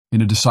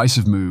In a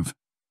decisive move,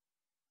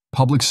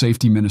 Public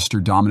Safety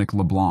Minister Dominic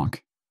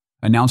LeBlanc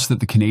announced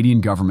that the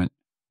Canadian government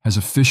has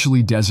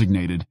officially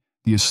designated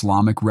the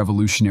Islamic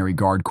Revolutionary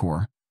Guard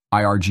Corps,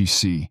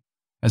 IRGC,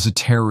 as a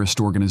terrorist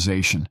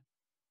organization.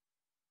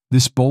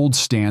 This bold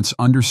stance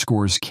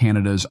underscores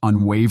Canada's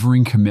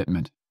unwavering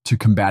commitment to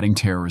combating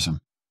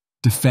terrorism,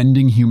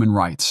 defending human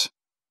rights,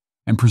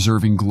 and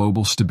preserving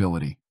global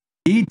stability.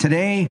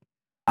 Today,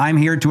 I'm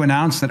here to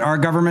announce that our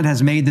government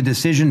has made the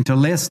decision to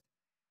list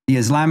the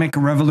Islamic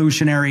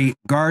Revolutionary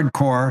Guard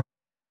Corps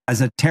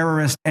as a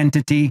terrorist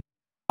entity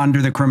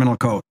under the Criminal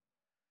Code.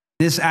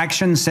 This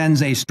action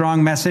sends a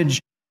strong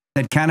message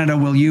that Canada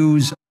will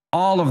use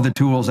all of the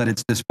tools at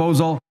its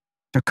disposal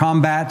to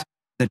combat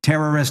the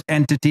terrorist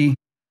entity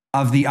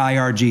of the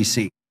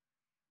IRGC.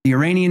 The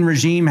Iranian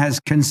regime has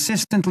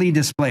consistently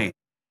displayed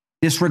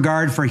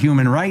disregard for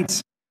human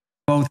rights,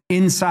 both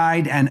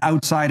inside and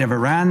outside of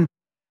Iran,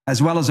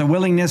 as well as a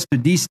willingness to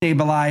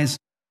destabilize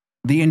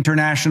the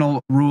international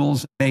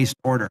rules-based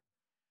order.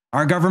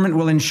 Our government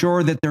will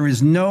ensure that there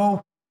is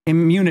no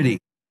immunity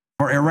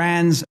for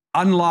Iran's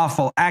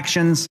unlawful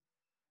actions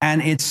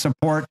and its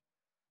support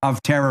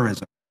of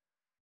terrorism.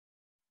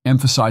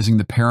 Emphasizing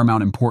the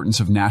paramount importance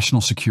of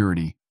national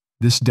security,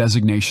 this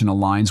designation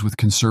aligns with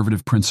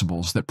conservative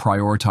principles that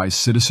prioritize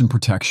citizen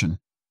protection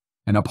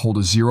and uphold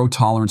a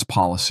zero-tolerance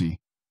policy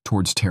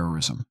towards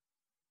terrorism.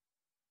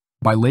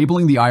 By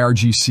labeling the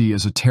IRGC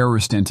as a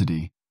terrorist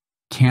entity,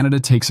 Canada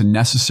takes a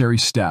necessary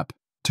step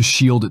to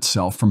shield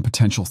itself from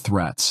potential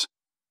threats,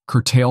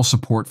 curtail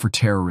support for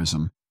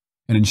terrorism,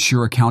 and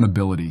ensure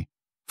accountability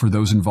for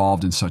those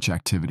involved in such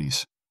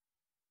activities.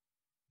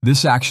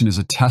 This action is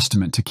a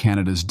testament to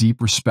Canada's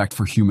deep respect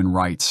for human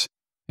rights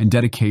and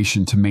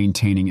dedication to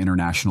maintaining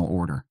international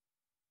order.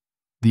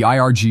 The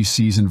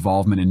IRGC's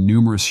involvement in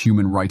numerous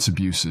human rights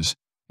abuses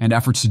and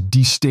efforts to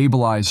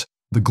destabilize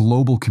the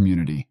global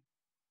community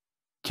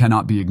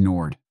cannot be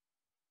ignored.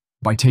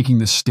 By taking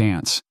this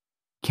stance,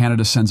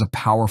 Canada sends a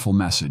powerful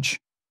message.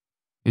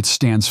 It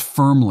stands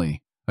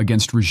firmly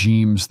against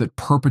regimes that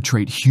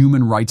perpetrate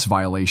human rights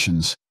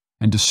violations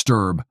and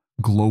disturb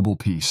global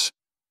peace.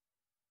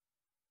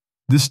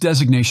 This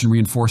designation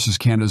reinforces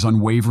Canada's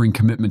unwavering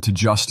commitment to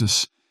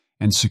justice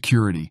and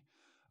security,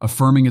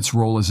 affirming its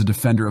role as a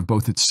defender of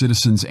both its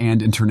citizens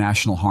and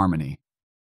international harmony.